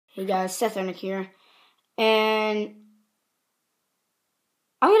Hey guys, Seth Ernick here, and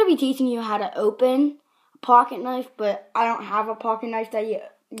I'm going to be teaching you how to open a pocket knife, but I don't have a pocket knife that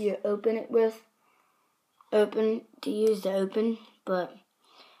you open it with, to use to open, but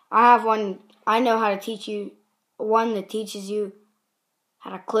I have one. I know how to teach you one that teaches you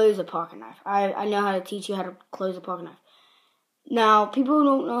how to close a pocket knife. I know how to teach you how to close a pocket knife. Now, people who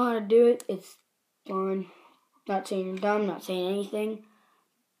don't know how to do it, it's fine. Not saying you're dumb, not saying anything.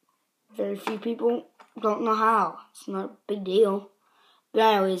 Very few people don't know how. It's not a big deal. But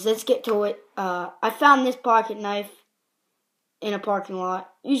anyways, let's get to it. I found this pocket knife in a parking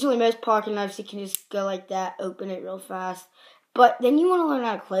lot. Usually most pocket knives, you can just go like that, open it real fast. But then you want to learn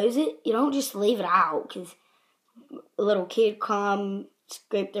how to close it. You don't just leave it out, because a little kid come,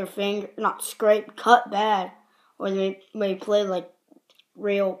 scrape their finger, not scrape, cut bad. Or they may play like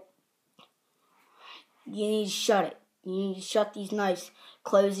real. You need to shut it. You need to shut these knives,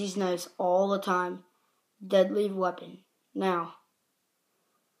 close these knives all the time. Deadly weapon. Now,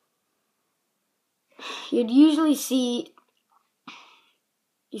 you'd usually see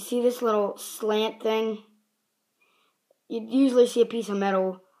this little slant thing? You'd usually see a piece of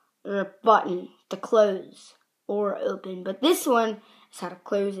metal or a button to close or open. But this one is how to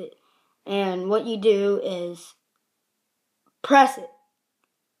close it. And what you do is press it.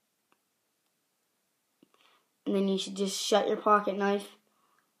 And then you should just shut your pocket knife.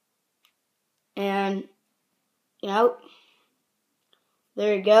 And, there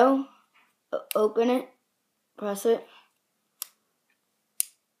you go. Open it. Press it.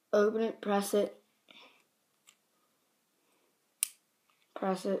 Open it. Press it.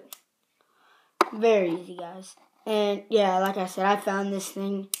 Press it. Very easy, guys. And, yeah, like I said, I found this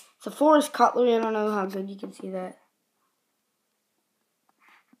thing. It's a Forest Cutlery. I don't know how good you can see that.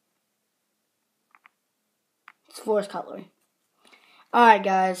 It's Forest Cutlery. Alright,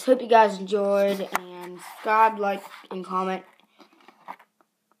 guys. Hope you guys enjoyed. And subscribe, like, and comment.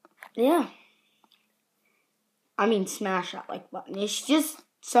 Yeah. I mean, smash that like button. It's just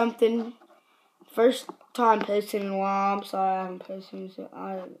something. First time posting in a while. I'm sorry I haven't posted.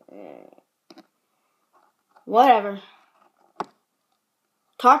 Whatever.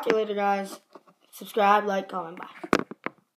 Talk to you later, guys. Subscribe, like, comment, bye.